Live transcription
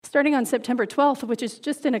Starting on September 12th, which is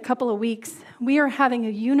just in a couple of weeks, we are having a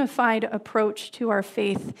unified approach to our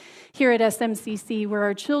faith here at SMCC, where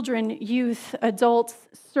our children, youth, adults,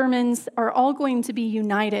 sermons are all going to be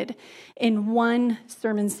united in one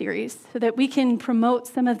sermon series so that we can promote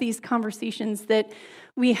some of these conversations that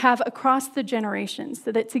we have across the generations,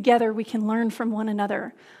 so that together we can learn from one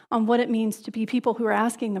another on what it means to be people who are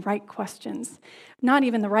asking the right questions. Not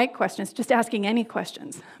even the right questions, just asking any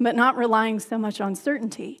questions, but not relying so much on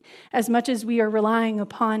certainty as much as we are relying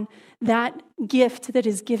upon that gift that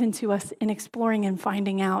is given to us in exploring and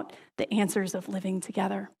finding out the answers of living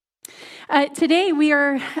together. Today we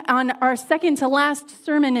are on our second to last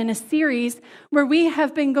sermon in a series where we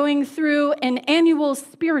have been going through an annual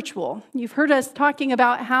spiritual. You've heard us talking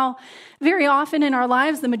about how very often in our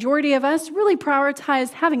lives, the majority of us really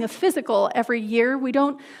prioritize having a physical every year. We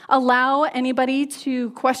don't allow anybody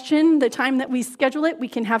to question the time that we schedule it. We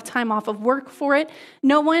can have time off of work for it.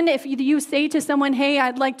 No one, if you say to someone, hey,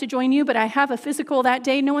 I'd like to join you, but I have a physical that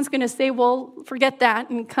day, no one's going to say, well, forget that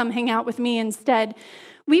and come hang out with me instead.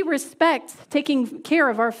 We respect taking care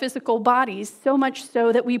of our physical bodies so much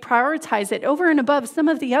so that we prioritize it over and above some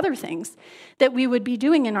of the other things that we would be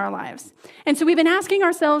doing in our lives. And so we've been asking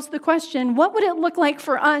ourselves the question, what would it look like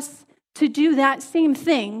for us to do that same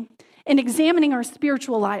thing in examining our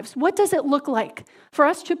spiritual lives? What does it look like for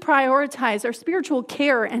us to prioritize our spiritual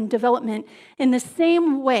care and development in the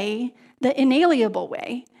same way, the inalienable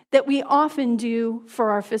way, that we often do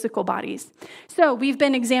for our physical bodies? So we've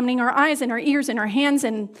been examining our eyes and our ears and our hands,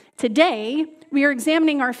 and today we are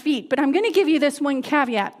examining our feet. But I'm going to give you this one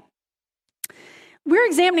caveat. We're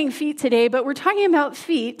examining feet today, but we're talking about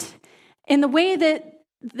feet in the way that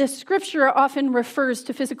the scripture often refers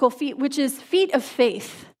to physical feet, which is feet of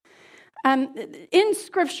faith. In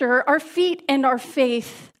scripture, our feet and our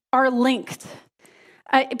faith are linked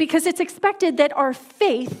because it's expected that our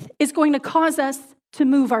faith is going to cause us to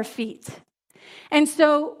move our feet. And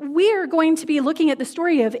so we are going to be looking at the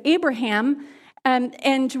story of Abraham,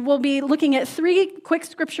 and we'll be looking at 3 quick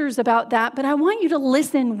scriptures about that, but I want you to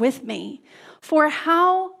listen with me for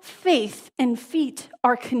how faith and feet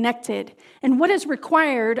are connected and what is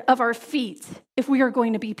required of our feet if we are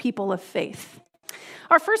going to be people of faith.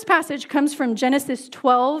 Our first passage comes from Genesis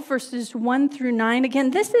 12, verses 1 through 9.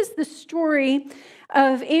 Again, this is the story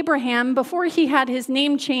of Abraham before he had his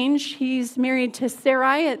name changed. He's married to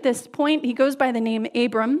Sarai at this point. He goes by the name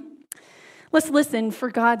Abram. Let's listen for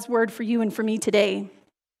God's word for you and for me today.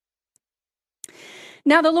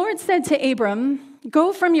 Now the Lord said to Abram,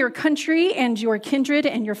 "Go from your country and your kindred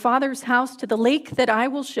and your father's house to the lake that I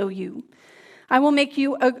will show you. I will make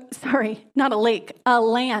you a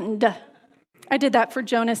land." I did that for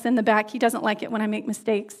Jonas in the back. He doesn't like it when I make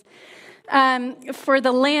mistakes. For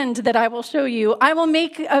the land that I will show you. I will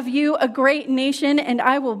make of you a great nation, and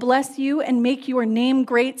I will bless you and make your name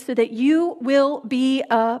great so that you will be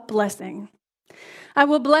a blessing. I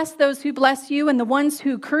will bless those who bless you, and the one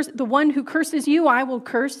who curses you, I will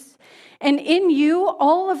curse. And in you,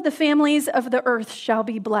 all of the families of the earth shall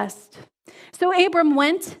be blessed. So Abram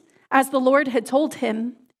went as the Lord had told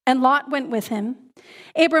him, and Lot went with him.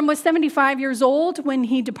 Abram was 75 years old when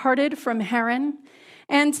he departed from Haran.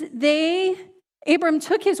 And Abram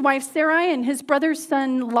took his wife Sarai and his brother's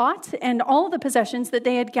son Lot and all the possessions that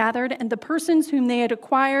they had gathered and the persons whom they had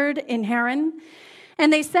acquired in Haran,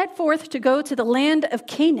 and they set forth to go to the land of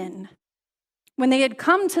Canaan. When they had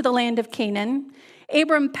come to the land of Canaan,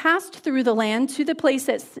 Abram passed through the land to the place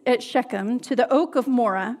at Shechem, to the oak of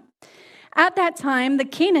Moreh. At that time, the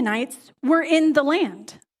Canaanites were in the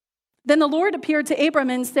land. Then the Lord appeared to Abram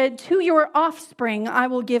and said, "To your offspring I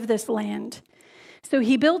will give this land." So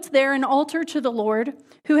he built there an altar to the Lord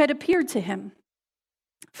who had appeared to him.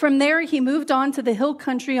 From there he moved on to the hill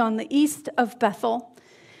country on the east of Bethel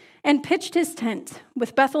and pitched his tent,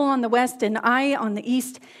 with Bethel on the west and Ai on the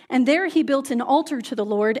east. And there he built an altar to the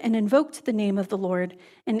Lord and invoked the name of the Lord.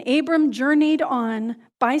 And Abram journeyed on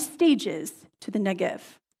by stages to the Negev.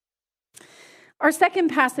 Our second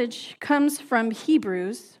passage comes from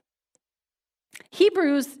Hebrews.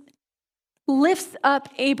 Hebrews lifts up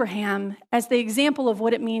Abraham as the example of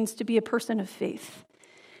what it means to be a person of faith.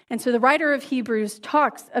 And so the writer of Hebrews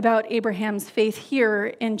talks about Abraham's faith here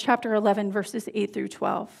in chapter 11, verses 8 through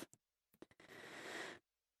 12.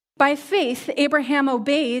 By faith, Abraham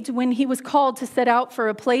obeyed when he was called to set out for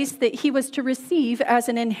a place that he was to receive as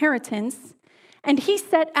an inheritance, and he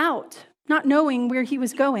set out, not knowing where he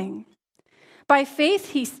was going. By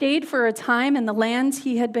faith, he stayed for a time in the land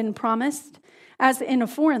he had been promised, as in a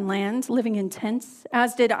foreign land, living in tents,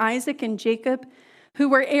 as did Isaac and Jacob, who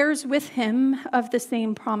were heirs with him of the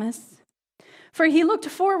same promise. For he looked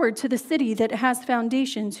forward to the city that has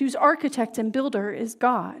foundations, whose architect and builder is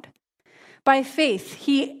God. By faith,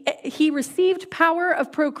 he received power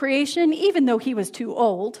of procreation, even though he was too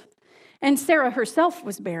old, and Sarah herself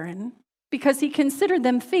was barren, because he considered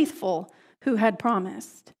them faithful who had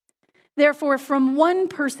promised. Therefore, from one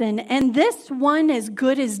person, and this one as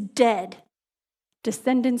good as dead,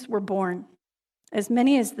 descendants were born, as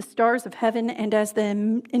many as the stars of heaven and as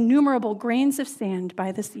the innumerable grains of sand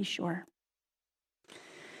by the seashore.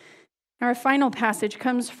 Our final passage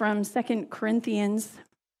comes from 2 Corinthians.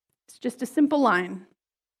 It's just a simple line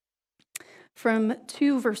from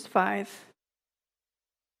 2 verse 5.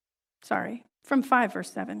 Sorry, from 5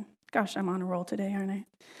 verse 7. Gosh, I'm on a roll today, aren't I?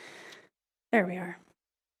 There we are.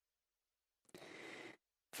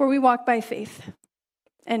 For we walk by faith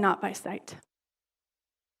and not by sight.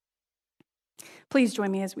 Please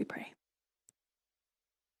join me as we pray.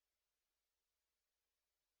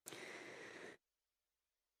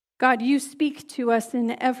 God, you speak to us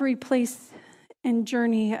in every place and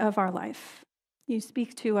journey of our life. You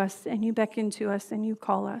speak to us and you beckon to us and you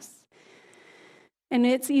call us. And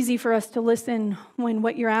it's easy for us to listen when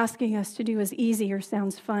what you're asking us to do is easy or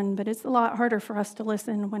sounds fun, but it's a lot harder for us to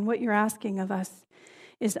listen when what you're asking of us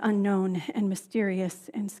is unknown and mysterious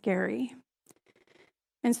and scary.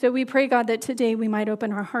 And so we pray, God, that today we might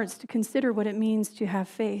open our hearts to consider what it means to have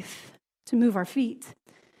faith, to move our feet,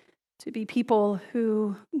 to be people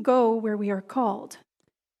who go where we are called.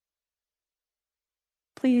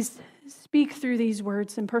 Please speak through these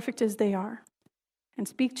words, imperfect as they are, and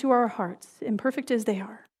speak to our hearts, imperfect as they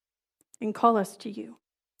are, and call us to you.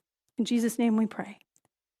 In Jesus' name we pray.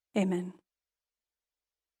 Amen.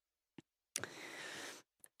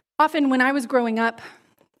 Often when I was growing up,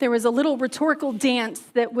 there was a little rhetorical dance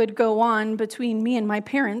that would go on between me and my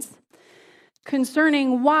parents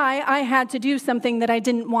concerning why I had to do something that I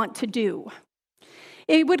didn't want to do.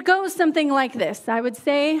 It would go something like this. I would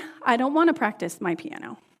say, I don't want to practice my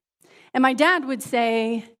piano. And my dad would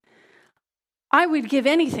say, I would give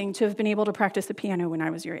anything to have been able to practice the piano when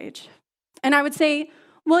I was your age. And I would say,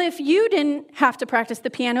 well, if you didn't have to practice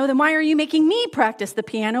the piano, then why are you making me practice the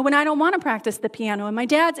piano when I don't want to practice the piano? And my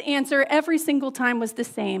dad's answer every single time was the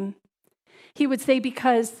same. He would say,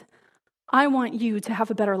 because I want you to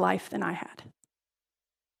have a better life than I had.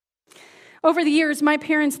 Over the years, my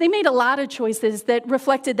parents, they made a lot of choices that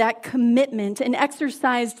reflected that commitment and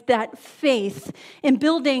exercised that faith in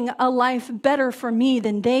building a life better for me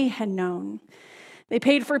than they had known. They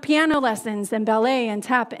paid for piano lessons and ballet and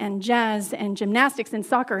tap and jazz and gymnastics and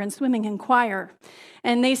soccer and swimming and choir.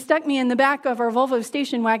 And they stuck me in the back of our Volvo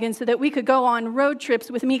station wagon so that we could go on road trips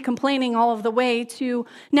with me complaining all of the way to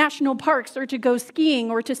national parks or to go skiing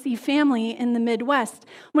or to see family in the Midwest.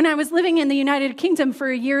 When I was living in the United Kingdom for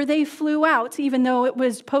a year, they flew out, even though it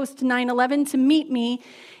was post 9/11, to meet me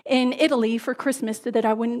in Italy for Christmas so that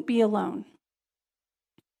I wouldn't be alone.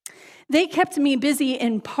 They kept me busy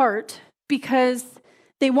in part because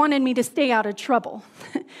they wanted me to stay out of trouble.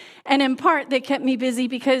 And in part, they kept me busy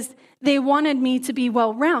because they wanted me to be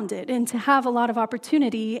well-rounded and to have a lot of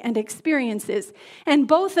opportunity and experiences. And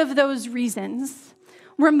both of those reasons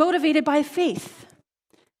were motivated by faith,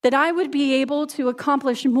 that I would be able to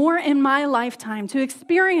accomplish more in my lifetime, to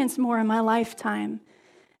experience more in my lifetime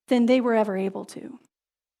than they were ever able to.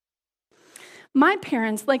 My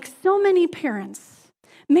parents, like so many parents,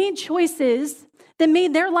 made choices that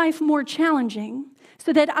made their life more challenging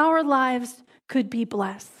so that our lives could be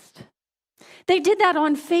blessed. They did that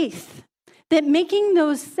on faith, that making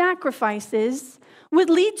those sacrifices would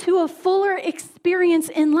lead to a fuller experience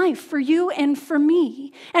in life for you and for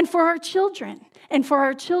me, and for our children, and for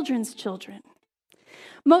our children's children.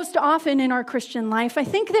 Most often in our Christian life, I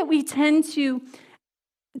think that we tend to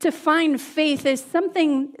define faith as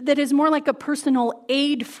something that is more like a personal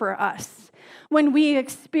aid for us. When we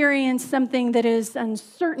experience something that is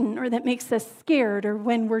uncertain or that makes us scared or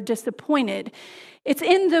when we're disappointed, it's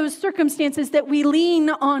in those circumstances that we lean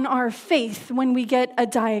on our faith when we get a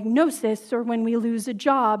diagnosis or when we lose a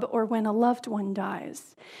job or when a loved one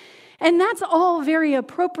dies. And that's all very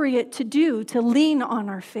appropriate to do, to lean on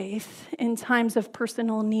our faith in times of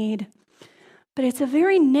personal need. But it's a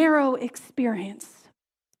very narrow experience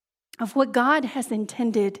of what God has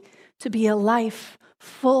intended to be a life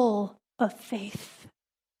full of faith.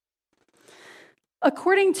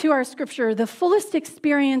 According to our scripture, the fullest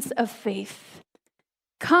experience of faith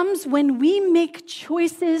comes when we make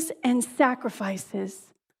choices and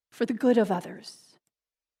sacrifices for the good of others,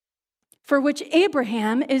 for which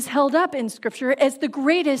Abraham is held up in scripture as the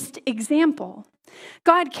greatest example.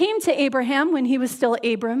 God came to Abraham when he was still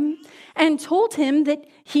Abram and told him that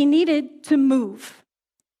he needed to move.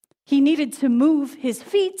 He needed to move his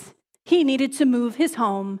feet. He needed to move his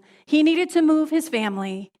home. He needed to move his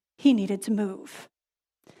family. He needed to move.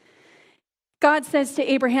 God says to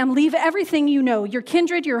Abraham, leave everything you know, your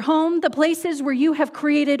kindred, your home, the places where you have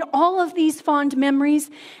created all of these fond memories,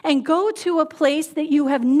 and go to a place that you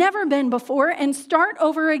have never been before and start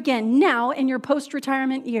over again now in your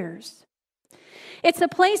post-retirement years. It's a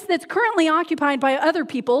place that's currently occupied by other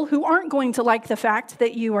people who aren't going to like the fact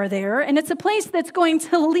that you are there, and it's a place that's going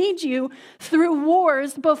to lead you through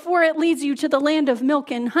wars before it leads you to the land of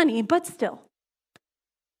milk and honey, but still.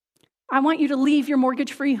 I want you to leave your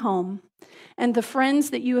mortgage-free home and the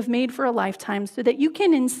friends that you have made for a lifetime so that you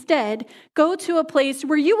can instead go to a place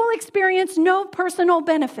where you will experience no personal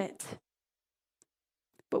benefit,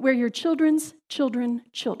 but where your children's children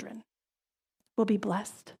will be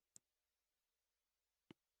blessed.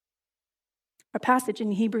 Our passage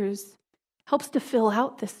in Hebrews helps to fill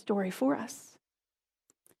out this story for us,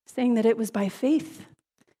 saying that it was by faith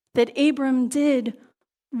that Abram did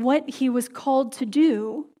what he was called to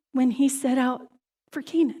do when he set out for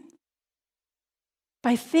Canaan.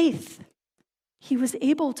 By faith, he was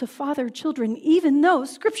able to father children, even though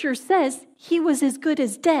Scripture says he was as good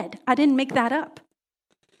as dead. I didn't make that up.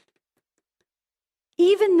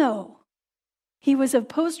 Even though he was of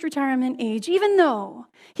post-retirement age, even though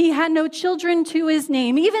he had no children to his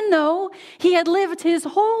name, even though he had lived his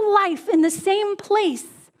whole life in the same place,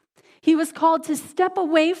 he was called to step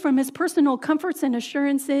away from his personal comforts and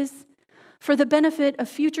assurances for the benefit of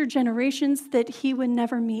future generations that he would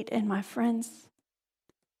never meet. And my friends,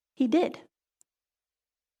 he did.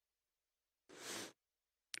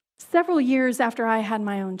 Several years after I had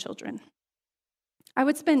my own children, I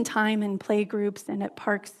would spend time in play groups and at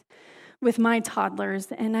parks with my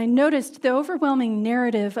toddlers, and I noticed the overwhelming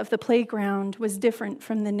narrative of the playground was different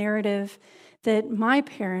from the narrative that my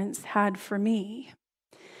parents had for me.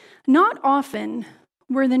 Not often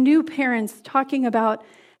were the new parents talking about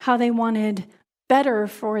how they wanted better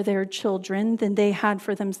for their children than they had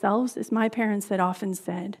for themselves, as my parents had often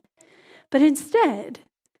said. But instead,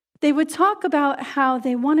 they would talk about how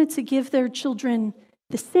they wanted to give their children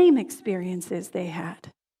the same experiences they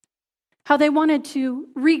had, how they wanted to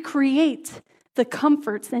recreate the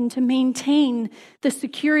comforts and to maintain the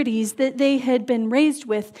securities that they had been raised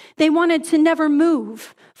with. They wanted to never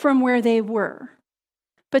move from where they were,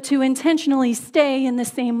 but to intentionally stay in the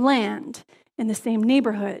same land, in the same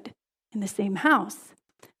neighborhood, in the same house,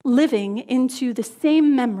 living into the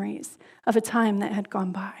same memories of a time that had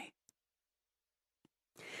gone by.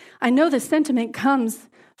 I know the sentiment comes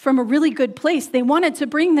from a really good place. They wanted to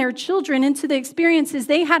bring their children into the experiences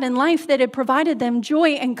they had in life that had provided them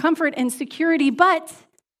joy and comfort and security, but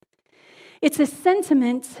it's a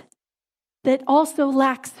sentiment that also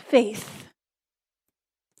lacks faith,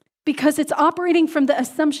 because it's operating from the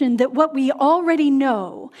assumption that what we already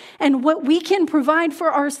know and what we can provide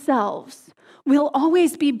for ourselves will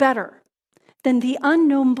always be better than the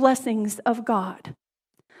unknown blessings of God.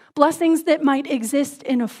 Blessings that might exist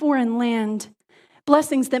in a foreign land,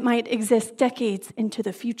 blessings that might exist decades into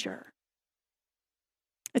the future.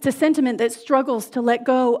 It's a sentiment that struggles to let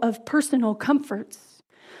go of personal comforts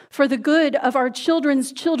for the good of our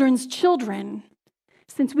children's children's children,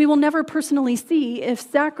 since we will never personally see if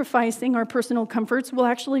sacrificing our personal comforts will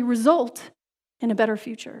actually result in a better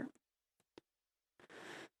future.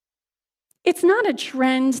 It's not a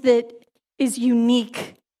trend that is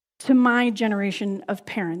unique to my generation of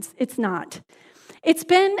parents. It's not. It's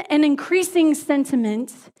been an increasing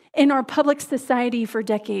sentiment in our public society for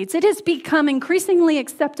decades. It has become increasingly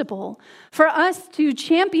acceptable for us to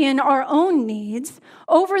champion our own needs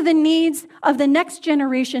over the needs of the next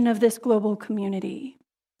generation of this global community.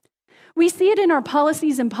 We see it in our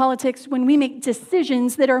policies and politics when we make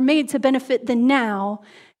decisions that are made to benefit the now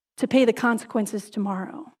to pay the consequences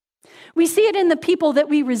tomorrow. We see it in the people that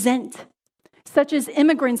we resent, such as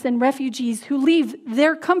immigrants and refugees who leave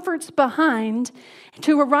their comforts behind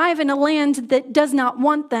to arrive in a land that does not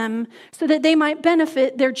want them so that they might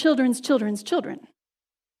benefit their children's children's children.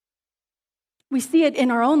 We see it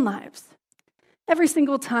in our own lives every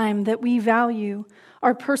single time that we value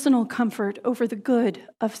our personal comfort over the good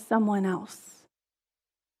of someone else.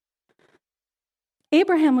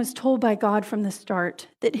 Abraham was told by God from the start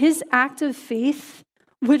that his act of faith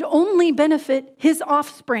would only benefit his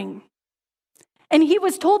offspring. And he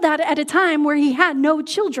was told that at a time where he had no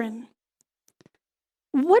children.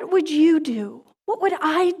 What would you do? What would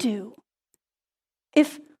I do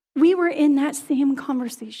if we were in that same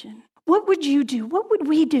conversation? What would you do? What would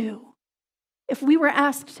we do if we were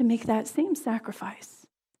asked to make that same sacrifice?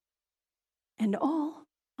 And all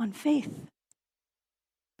on faith.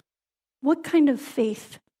 What kind of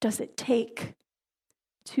faith does it take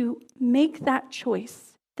to make that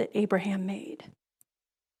choice that Abraham made?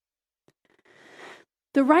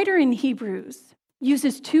 The writer in Hebrews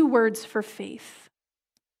uses two words for faith: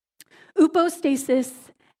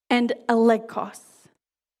 upostasis and elegkos.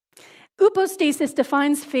 Upostasis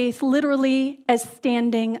defines faith literally as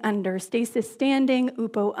standing under. Stasis, standing;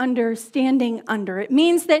 upo, under, standing under. It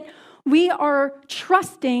means that we are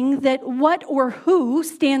trusting that what or who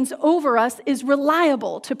stands over us is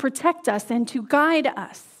reliable to protect us and to guide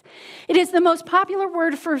us. It is the most popular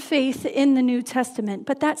word for faith in the New Testament,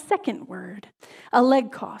 but that second word,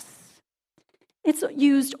 elegkos, it's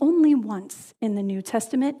used only once in the New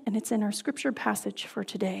Testament, and it's in our scripture passage for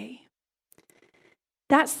today.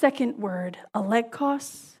 That second word,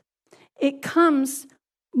 elegkos, it comes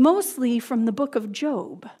mostly from the book of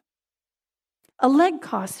Job.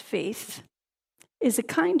 Elegkos faith is a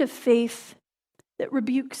kind of faith that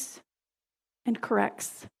rebukes and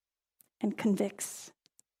corrects and convicts.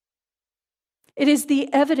 It is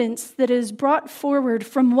the evidence that is brought forward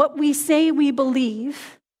from what we say we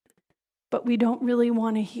believe, but we don't really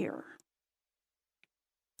want to hear.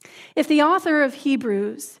 If the author of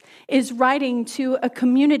Hebrews is writing to a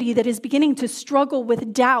community that is beginning to struggle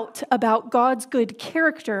with doubt about God's good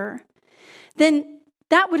character, then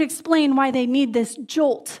that would explain why they need this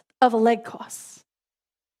jolt of elegkos.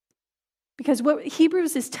 Because what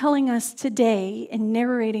Hebrews is telling us today in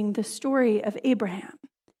narrating the story of Abraham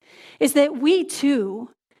is that we too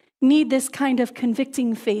need this kind of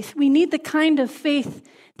convicting faith. We need the kind of faith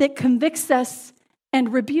that convicts us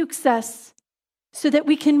and rebukes us so that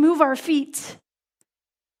we can move our feet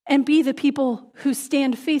and be the people who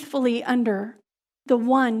stand faithfully under the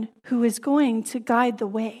one who is going to guide the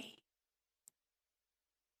way.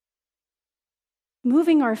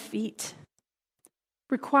 Moving our feet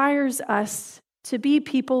requires us to be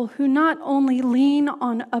people who not only lean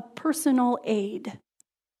on a personal aid,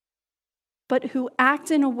 but who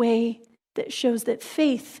act in a way that shows that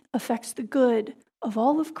faith affects the good of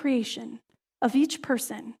all of creation, of each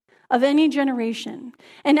person, of any generation.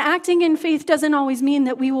 And acting in faith doesn't always mean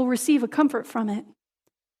that we will receive a comfort from it.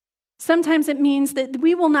 Sometimes it means that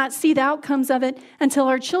we will not see the outcomes of it until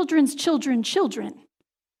our children's children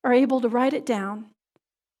are able to write it down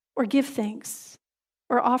or give thanks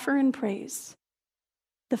or offer in praise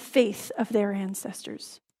the faith of their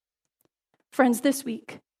ancestors. Friends, this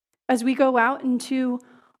week, as we go out into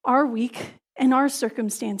our week and our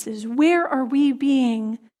circumstances, where are we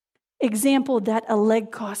being exampled that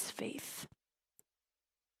elegkos faith?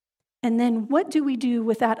 And then what do we do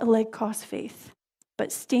with that elegkos faith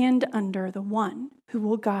but stand under the one who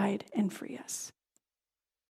will guide and free us?